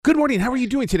Good morning. How are you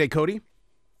doing today, Cody?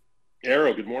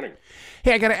 Arrow, good morning.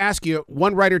 Hey, I got to ask you,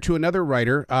 one writer to another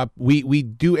writer, we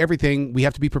do everything. We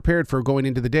have to be prepared for going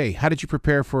into the day. How did you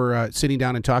prepare for sitting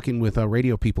down and talking with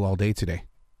radio people all day today?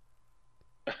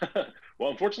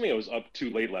 Well, unfortunately, I was up too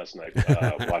late last night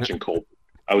watching Col.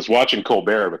 I was watching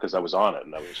Colbert because I was on it,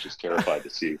 and I was just terrified to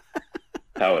see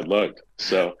how it looked.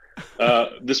 So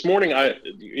this morning,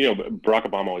 Barack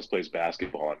Obama always plays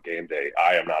basketball on game day.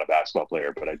 I am not a basketball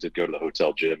player, but I did go to the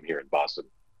hotel gym here in Boston.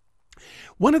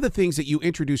 One of the things that you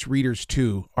introduce readers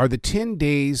to are the 10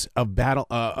 days of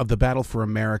the battle for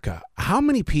America. How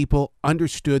many people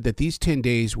understood that these 10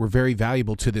 days were very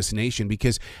valuable to this nation?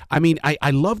 Because, I mean,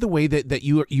 I love the way that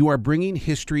you are bringing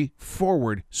history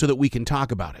forward so that we can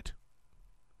talk about it.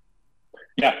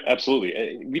 Yeah,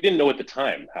 absolutely. We didn't know at the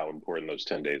time how important those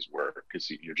 10 days were because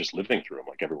you're just living through them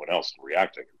like everyone else and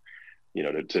reacting.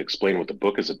 To explain what the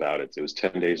book is about, it was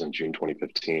 10 days in June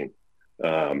 2015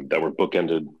 that were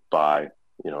bookended by,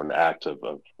 an act of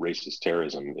racist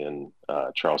terrorism in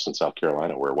Charleston, South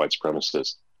Carolina, where white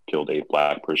supremacists killed 8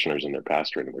 Black parishioners in their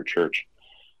pastorate in their church.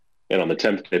 And on the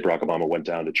 10th day, Barack Obama went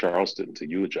down to Charleston to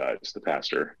eulogize the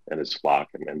pastor and his flock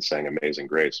and sang Amazing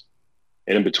Grace.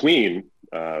 And in between,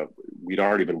 we'd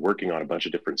already been working on a bunch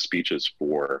of different speeches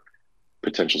for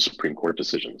potential Supreme Court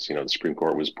decisions. The Supreme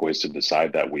Court was poised to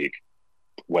decide that week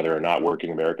whether or not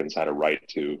working Americans had a right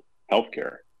to health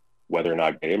care, whether or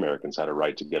not gay Americans had a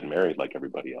right to get married like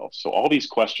everybody else. So all these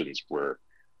questions were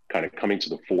kind of coming to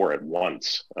the fore at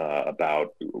once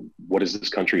about what is this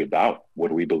country about? What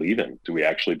do we believe in? Do we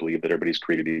actually believe that everybody's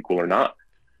created equal or not?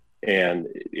 And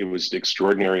it was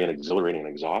extraordinary and exhilarating and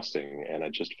exhausting. And I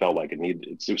just felt like it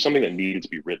was something that needed to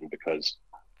be written because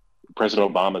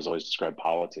President Obama has always described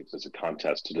politics as a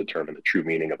contest to determine the true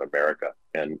meaning of America.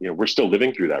 And, we're still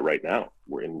living through that right now.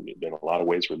 We're in a lot of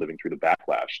ways, we're living through the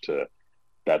backlash to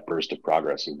that burst of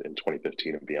progress in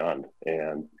 2015 and beyond.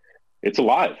 And it's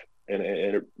alive.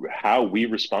 And how we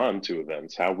respond to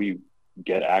events, how we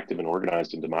get active and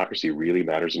organized in democracy really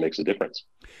matters and makes a difference.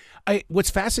 What's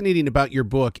fascinating about your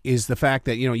book is the fact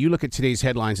that, you look at today's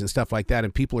headlines and stuff like that,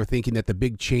 and people are thinking that the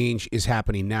big change is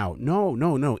happening now.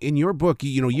 No. In your book,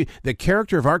 the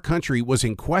character of our country was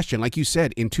in question, like you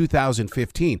said, in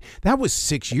 2015. That was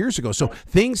 6 years ago. So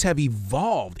things have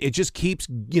evolved. It just keeps,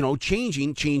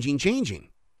 changing.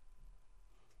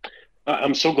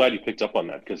 I'm so glad you picked up on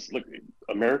that because, look,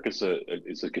 America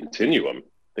is a continuum.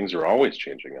 Things are always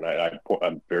changing. And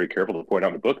I'm very careful to point out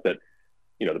in the book that,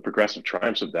 the progressive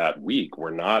triumphs of that week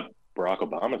were not Barack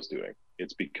Obama's doing.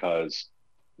 It's because,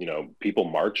 people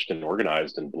marched and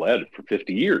organized and bled for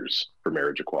 50 years for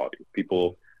marriage equality.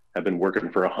 People have been working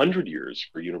for 100 years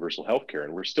for universal health care,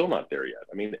 and we're still not there yet.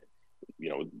 I mean,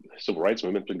 the civil rights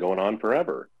movement's been going on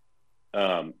forever.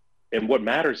 And what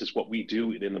matters is what we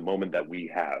do in the moment that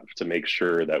we have to make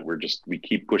sure that we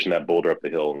keep pushing that boulder up the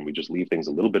hill and we just leave things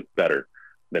a little bit better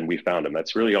than we found them.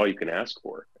 That's really all you can ask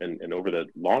for. And over the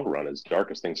long run, as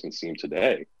dark as things can seem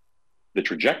today, the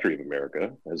trajectory of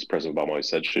America, as President Obama always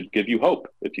said, should give you hope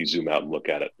if you zoom out and look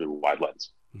at it through a wide lens.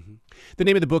 Mm-hmm. The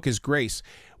name of the book is Grace.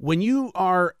 When you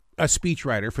are a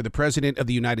speechwriter for the President of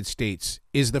the United States,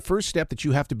 is the first step that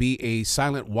you have to be a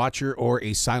silent watcher or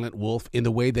a silent wolf in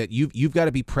the way that you've got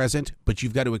to be present, but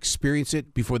you've got to experience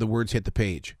it before the words hit the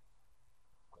page?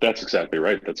 That's exactly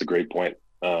right. That's a great point.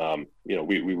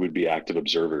 We would be active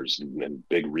observers and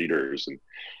big readers, and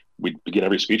we'd begin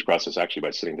every speech process actually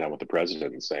by sitting down with the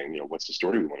president and saying, what's the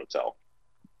story we want to tell?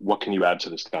 What can you add to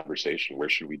this conversation? Where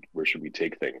should we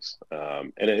take things?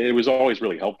 And it was always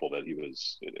really helpful that he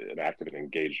was an active and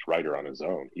engaged writer on his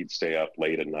own. He'd stay up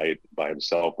late at night by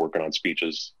himself working on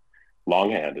speeches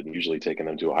longhand and usually taking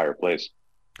them to a higher place.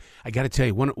 I got to tell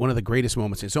you, one of the greatest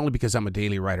moments, it's only because I'm a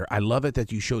daily writer. I love it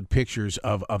that you showed pictures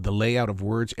of the layout of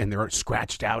words and they're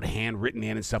scratched out, handwritten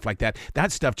in and stuff like that.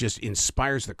 That stuff just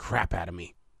inspires the crap out of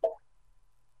me.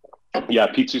 Yeah,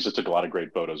 Pete Sousa took a lot of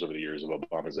great photos over the years of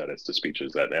Obama's edits to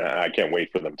speeches and I can't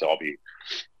wait for them to all be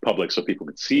public so people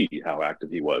could see how active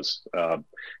he was. When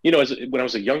I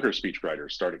was a younger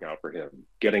speechwriter starting out for him,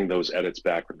 getting those edits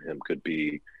back from him could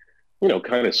be,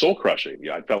 kind of soul crushing.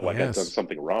 Yeah, I felt like I'd done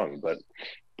something wrong, but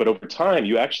over time,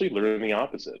 you actually learn the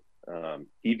opposite.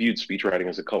 He viewed speechwriting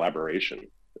as a collaboration,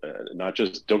 not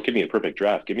just don't give me a perfect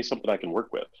draft, give me something I can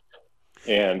work with.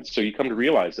 And so you come to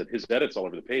realize that his edits all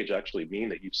over the page actually mean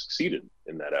that you've succeeded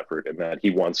in that effort and that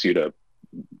he wants you to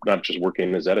not just work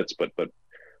in his edits, but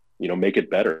make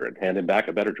it better and hand him back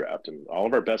a better draft. And all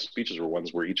of our best speeches were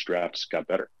ones where each draft got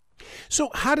better. So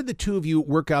how did the two of you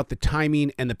work out the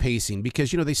timing and the pacing?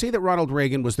 Because, they say that Ronald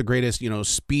Reagan was the greatest,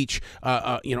 speech,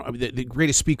 the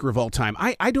greatest speaker of all time.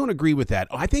 I don't agree with that.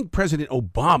 I think President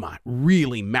Obama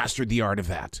really mastered the art of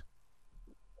that.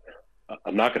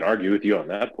 I'm not going to argue with you on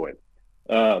that point.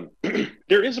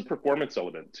 There is a performance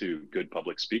element to good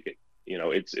public speaking.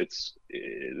 It's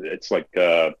like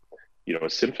a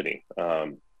symphony.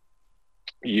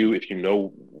 If you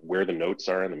know where the notes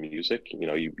are in the music,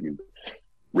 you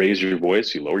raise your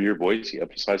voice, you lower your voice, you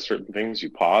emphasize certain things, you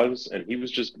pause, and he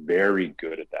was just very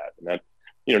good at that. And that,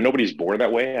 nobody's born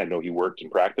that way. I know he worked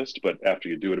and practiced, but after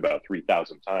you do it about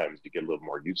 3,000 times, you get a little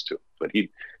more used to it. But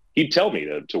he'd tell me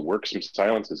to work some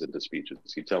silences into speeches.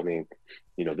 He'd tell me,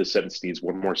 this sentence needs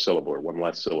one more syllable or one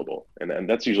less syllable. And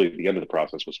that's usually the end of the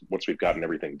process. Once we've gotten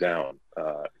everything down,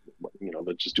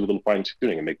 let's just do a little fine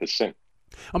tuning and make this sing.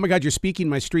 Oh my God, you're speaking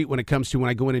my street when it comes to when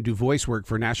I go in and do voice work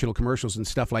for national commercials and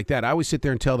stuff like that. I always sit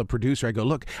there and tell the producer, I go,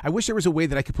 look, I wish there was a way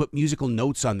that I could put musical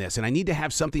notes on this, and I need to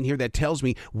have something here that tells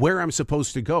me where I'm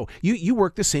supposed to go. You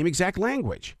work the same exact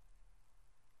language.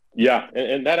 Yeah,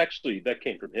 and that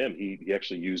came from him. He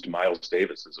actually used Miles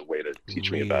Davis as a way to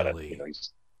teach me about it.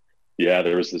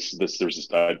 There was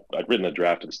this. I'd written a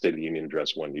draft of the State of the Union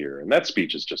address one year, and that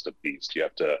speech is just a beast. You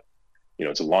have to,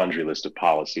 it's a laundry list of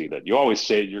policy that you always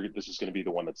say this is going to be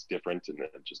the one that's different, and then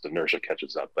just inertia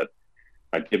catches up. But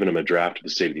I'd given him a draft of the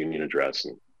State of the Union address,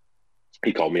 and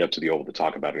he called me up to the Oval to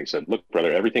talk about it. And he said, "Look,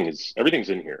 brother, everything's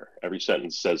in here. Every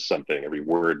sentence says something. Every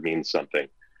word means something,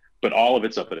 but all of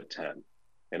it's up at a 10.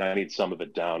 And I need some of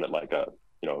it down at like a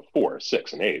 4,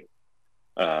 6, and 8.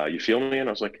 You feel me?" And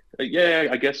I was like, "Yeah,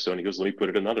 I guess so." And he goes, "Let me put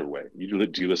it another way. Do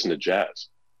you listen to jazz?"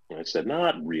 And I said,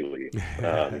 "Not really."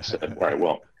 He said, "All right,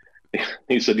 well."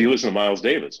 He said, "Do you listen to Miles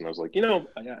Davis?" And I was like,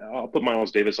 "I'll put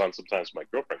Miles Davis on sometimes when my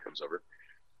girlfriend comes over."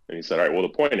 And he said, "All right, well, the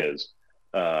point is,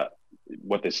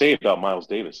 what they say about Miles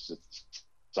Davis is it's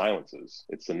silences.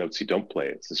 It's the notes you don't play.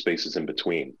 It's the spaces in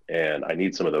between. And I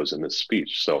need some of those in this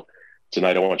speech. So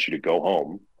tonight, I want you to go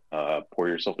home, pour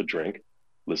yourself a drink,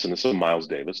 listen to some Miles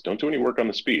Davis. Don't do any work on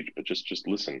the speech, but just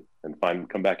listen and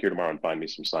come back here tomorrow and find me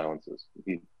some silences."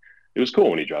 It was cool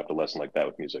when he dropped a lesson like that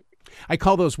with music. I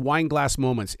call those wine glass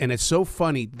moments, and it's so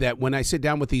funny that when I sit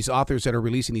down with these authors that are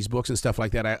releasing these books and stuff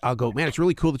like that, I'll go, "Man, it's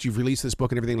really cool that you've released this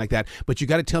book and everything like that, but you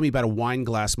got to tell me about a wine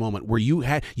glass moment where you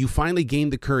finally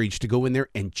gained the courage to go in there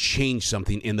and change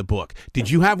something in the book." Did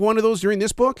you have one of those during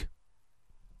this book?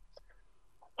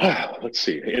 Let's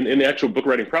see. In the actual book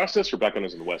writing process, or back when I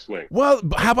was in the West Wing? Well,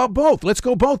 how about both? Let's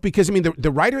go both, because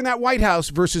the writer in that White House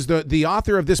versus the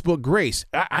author of this book, Grace.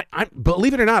 I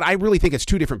believe it or not, I really think it's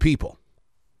two different people.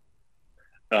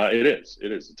 It is.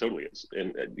 It totally is.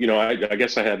 And I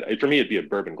guess for me, it'd be a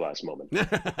bourbon glass moment.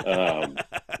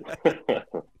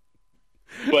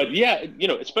 But yeah,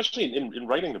 especially in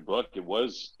writing the book, it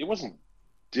wasn't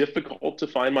difficult to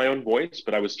find my own voice,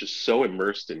 but I was just so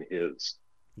immersed in his.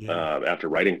 Yeah. After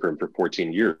writing for him for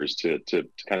 14 years to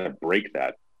kind of break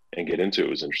that and get into it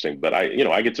was interesting. But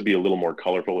I get to be a little more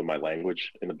colorful in my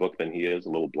language in the book than he is, a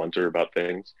little blunter about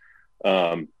things.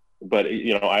 But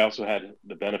I also had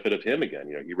the benefit of him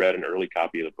again. He read an early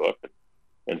copy of the book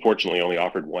and fortunately only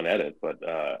offered one edit, but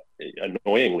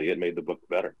annoyingly it made the book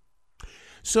better.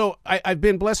 So I've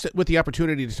been blessed with the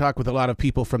opportunity to talk with a lot of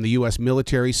people from the U.S.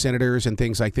 military, senators, and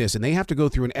things like this, and they have to go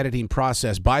through an editing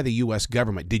process by the U.S.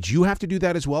 government. Did you have to do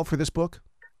that as well for this book?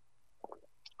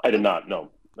 I did not,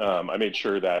 no. I made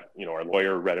sure that, our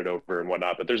lawyer read it over and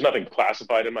whatnot, but there's nothing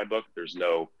classified in my book. There's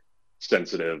no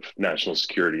sensitive national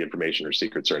security information or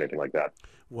secrets or anything like that.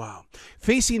 Wow.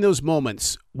 Facing those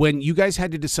moments when you guys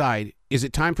had to decide, is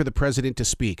it time for the president to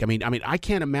speak? I mean, I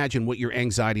can't imagine what your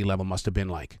anxiety level must have been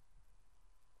like.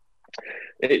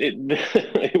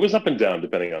 It was up and down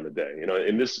depending on the day. In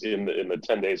the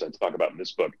 10 days I talk about in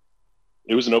this book,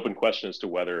 it was an open question as to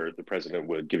whether the president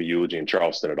would give a eulogy in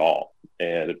Charleston at all.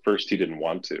 And at first he didn't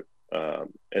want to.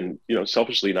 And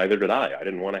selfishly, neither did I. I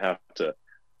didn't want to have to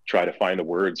try to find the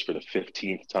words for the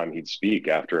 15th time he'd speak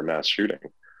after a mass shooting.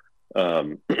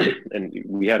 And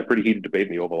we had a pretty heated debate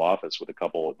in the Oval Office with a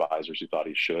couple of advisors who thought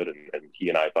he should, and he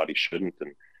and I thought he shouldn't.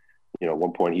 And at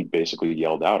one point he basically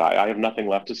yelled out, I have nothing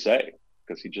left to say,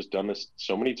 because he'd just done this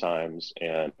so many times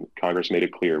and Congress made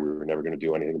it clear we were never going to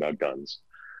do anything about guns.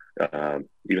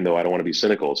 Even though I don't want to be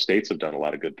cynical, states have done a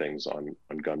lot of good things on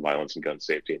gun violence and gun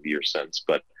safety in the years since.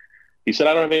 But he said,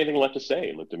 I don't have anything left to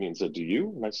say. He looked at me and said, do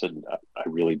you? And I said, I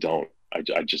really don't.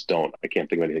 I just don't. I can't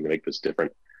think of anything to make this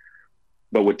different.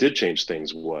 But what did change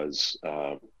things was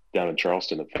down in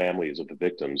Charleston, the families of the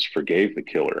victims forgave the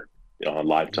killer on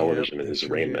live television in his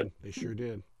arraignment. They sure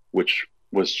did. Which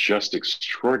was just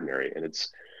extraordinary. And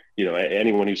it's,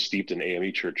 anyone who's steeped in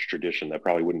AME church tradition, that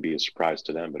probably wouldn't be a surprise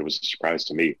to them, but it was a surprise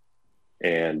to me.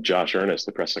 And Josh Earnest,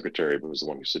 the press secretary, was the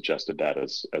one who suggested that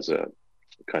as a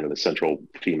kind of the central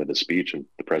theme of the speech. And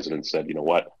the president said, you know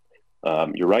what,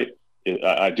 you're right.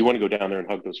 I do want to go down there and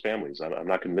hug those families. I'm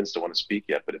not convinced I want to speak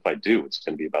yet, but if I do, it's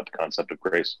going to be about the concept of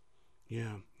grace.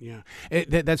 Yeah, yeah.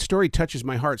 That story touches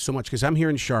my heart so much because I'm here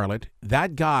in Charlotte.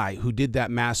 That guy who did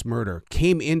that mass murder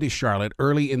came into Charlotte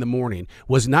early in the morning,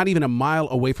 was not even a mile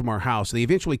away from our house. They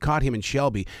eventually caught him in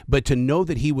Shelby, but to know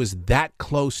that he was that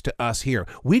close to us here,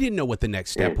 we didn't know what the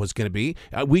next step was going to be.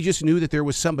 We just knew that there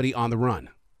was somebody on the run.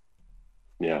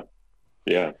 Yeah,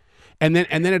 yeah. And then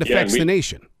it affects the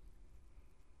nation.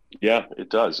 Yeah, it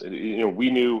does. We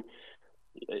knew.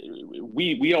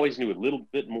 We always knew a little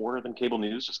bit more than cable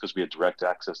news just because we had direct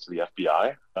access to the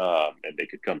FBI, and they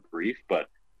could come brief. But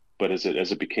as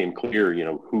it became clear,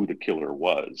 who the killer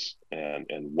was and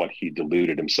what he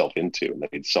deluded himself into, and that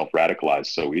he'd self-radicalized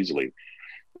so easily,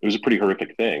 it was a pretty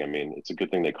horrific thing. I mean, it's a good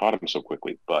thing they caught him so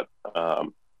quickly. But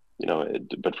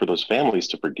but for those families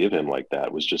to forgive him like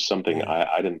that was just something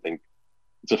I didn't think.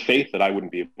 It's a faith that I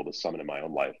wouldn't be able to summon in my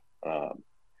own life.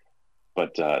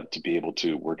 But to be able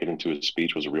to work it into a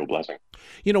speech was a real blessing.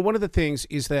 One of the things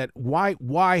is that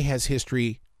why has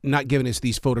history not given us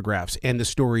these photographs and the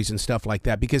stories and stuff like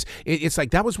that? Because it's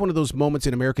like that was one of those moments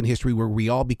in American history where we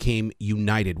all became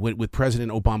united with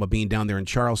President Obama being down there in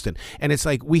Charleston. And it's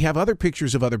like we have other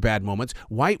pictures of other bad moments.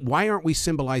 Why aren't we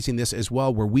symbolizing this as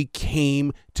well, where we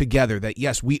came together, that,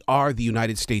 yes, we are the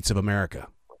United States of America?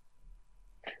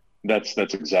 That's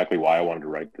exactly why I wanted to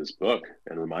write this book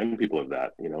and remind people of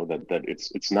that. That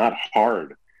it's not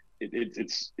hard.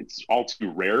 It's all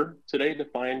too rare today to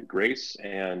find grace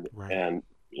and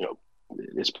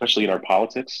especially in our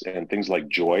politics and things like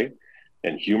joy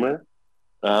and humor.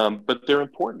 But they're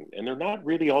important, and they're not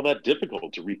really all that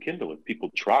difficult to rekindle if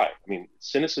people try. I mean,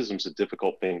 cynicism's a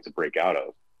difficult thing to break out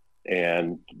of,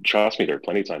 and trust me, there are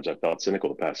plenty of times I've felt cynical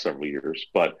the past several years,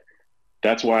 but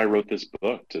that's why I wrote this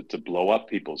book, to blow up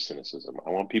people's cynicism.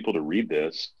 I want people to read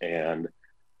this and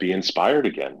be inspired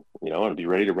again, and be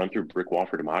ready to run through brick wall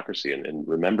for democracy and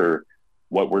remember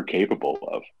what we're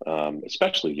capable of,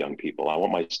 especially young people. I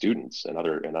want my students and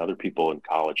other people in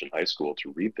college and high school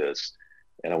to read this.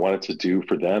 And I wanted to do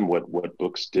for them what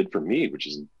books did for me, which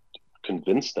is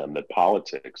convince them that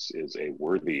politics is a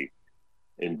worthy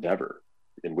endeavor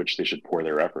in which they should pour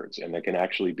their efforts, and that can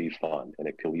actually be fun, and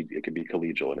it can be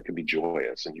collegial, and it can be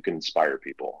joyous, and you can inspire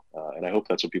people. And I hope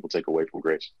that's what people take away from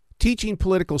Grace. Teaching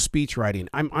political speech writing.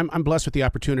 I'm blessed with the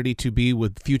opportunity to be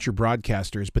with future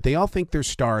broadcasters, but they all think they're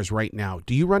stars right now.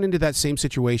 Do you run into that same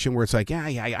situation where it's like, yeah,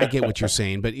 I get what you're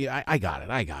saying, but I got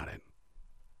it.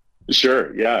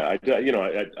 Sure. Yeah.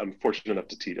 I'm fortunate enough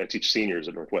to teach. I teach seniors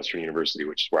at Northwestern University,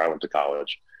 which is where I went to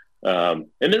college. And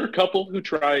there are a couple who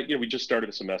try, we just started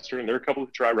a semester, and there are a couple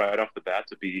who try right off the bat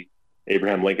to be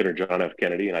Abraham Lincoln or John F.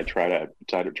 Kennedy. And I try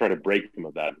to break them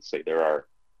of that and say there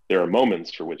are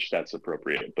moments for which that's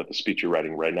appropriate, but the speech you're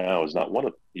writing right now is not one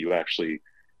of them. You actually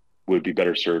would be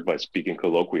better served by speaking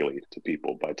colloquially to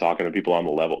people, by talking to people on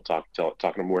the level, talking to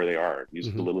them where they are,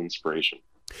 using a little inspiration.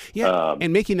 Yeah,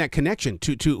 and making that connection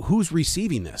to who's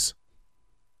receiving this.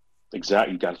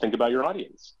 Exactly. You got to think about your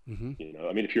audience. Mm-hmm.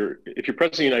 I mean, if you're president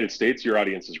of the United States, your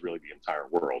audience is really the entire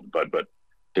world, but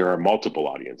there are multiple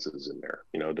audiences in there.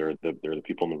 There are the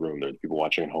people in the room, there are the people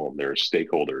watching at home, there are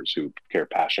stakeholders who care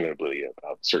passionately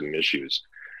about certain issues.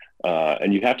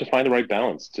 And you have to find the right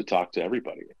balance to talk to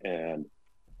everybody. And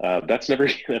that's never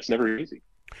easy.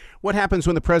 What happens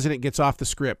when the president gets off the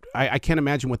script? I can't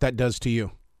imagine what that does to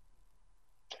you.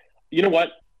 You know what?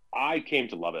 I came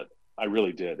to love it. I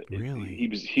really did. Really? He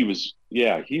was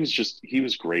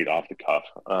great off the cuff.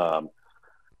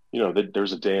 There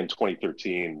was a day in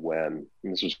 2013 when,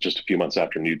 and this was just a few months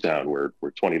after Newtown, where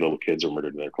 20 little kids were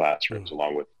murdered in their classrooms,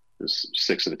 along with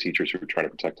 6 of the teachers who were trying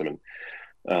to protect them.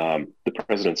 And the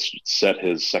president set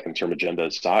his second term agenda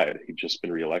aside. He'd just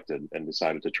been reelected and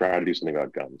decided to try to do something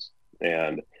about guns,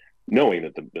 and knowing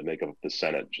that the makeup of the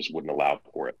Senate just wouldn't allow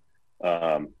for it.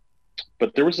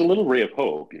 But there was a little ray of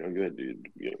hope. You had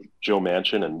Joe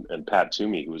Manchin and Pat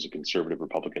Toomey, who was a conservative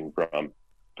Republican from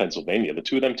Pennsylvania. The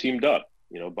two of them teamed up,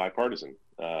 bipartisan,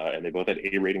 and they both had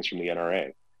A ratings from the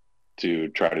NRA to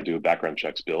try to do a background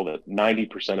checks bill that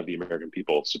 90% of the American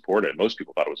people supported. Most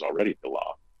people thought it was already the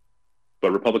law,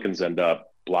 but Republicans end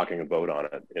up blocking a vote on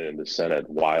it in the Senate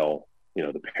while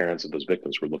the parents of those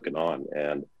victims were looking on.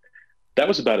 And that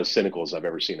was about as cynical as I've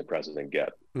ever seen a president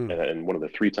get. And one of the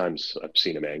 3 times I've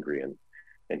seen him angry, and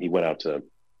he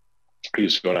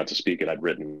was going out to speak, and I'd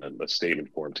written a statement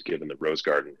for him to give in the Rose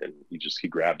Garden, and he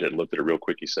grabbed it and looked at it real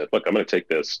quick. He said, "Look, I'm going to take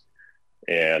this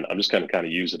and I'm just going to kind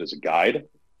of use it as a guide.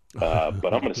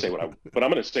 But I'm going to say what I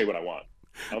want.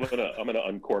 I'm gonna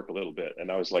uncork a little bit.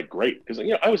 And I was like, great, because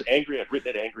I was angry. I'd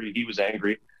written it angry. He was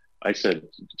angry. I said,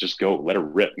 just go, let her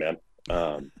rip, man.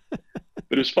 But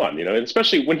it was fun, and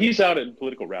especially when he's out at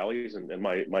political rallies. And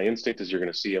my instinct is you're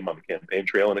going to see him on the campaign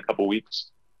trail in a couple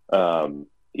weeks.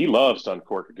 He loves to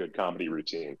uncork a good comedy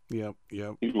routine. Yep.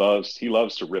 He loves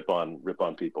to rip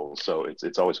on people. So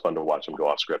it's always fun to watch him go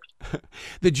off script.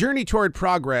 The journey toward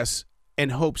progress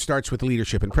and hope starts with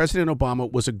leadership, and President Obama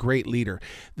was a great leader.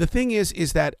 The thing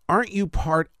is that aren't you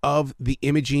part of the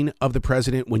imaging of the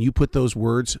president when you put those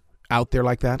words out there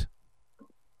like that?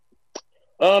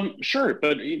 Sure,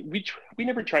 but we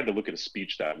never tried to look at a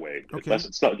speech that way. Okay. Less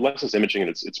it's imaging, and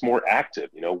it's more active.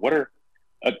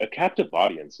 A captive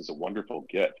audience is a wonderful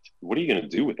gift. What are you going to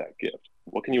do with that gift?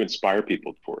 What can you inspire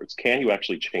people for? Can you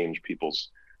actually change people's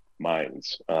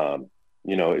minds?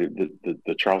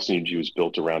 The Charleston Eulogy was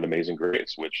built around Amazing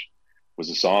Grace, which was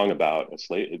a song about a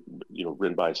slave,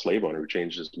 written by a slave owner who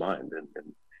changed his mind. And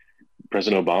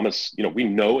President Obama's, we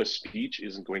know a speech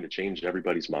isn't going to change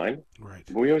everybody's mind. Right.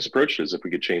 But we always approached it as if we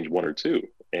could change one or two.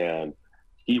 And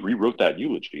he rewrote that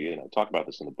eulogy, and I talk about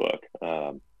this in the book,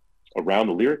 around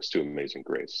the lyrics to Amazing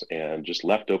Grace, and just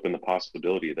left open the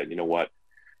possibility that,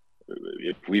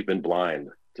 if we've been blind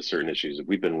to certain issues, if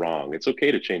we've been wrong, it's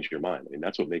okay to change your mind. I mean,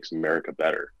 that's what makes America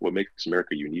better. What makes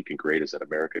America unique and great is that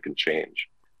America can change.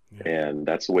 Yeah. And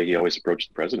that's the way he always approached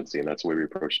the presidency, and that's the way we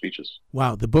approach speeches.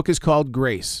 Wow. The book is called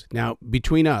Grace. Now,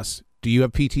 between us, do you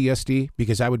have PTSD?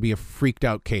 Because I would be a freaked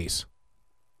out case.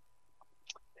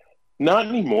 Not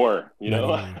anymore.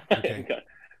 Okay.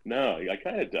 No, I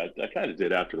kind of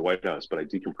did after the White House, but I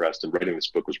decompressed, and writing this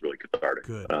book was really cathartic.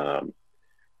 Good.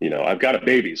 I've got a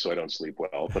baby, so I don't sleep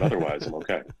well, but otherwise I'm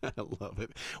okay. I love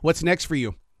it. What's next for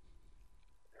you?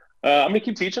 I'm going to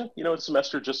keep teaching. A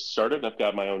semester just started. I've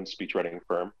got my own speech writing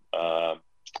firm,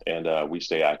 and we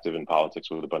stay active in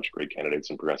politics with a bunch of great candidates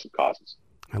and progressive causes.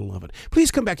 I love it. Please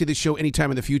come back to this show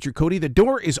anytime in the future, Cody. The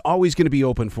door is always going to be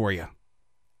open for you.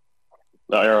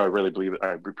 I really believe it.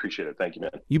 I appreciate it. Thank you,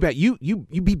 man. You bet. You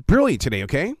be brilliant today,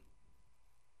 okay?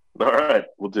 All right.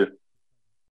 We'll do.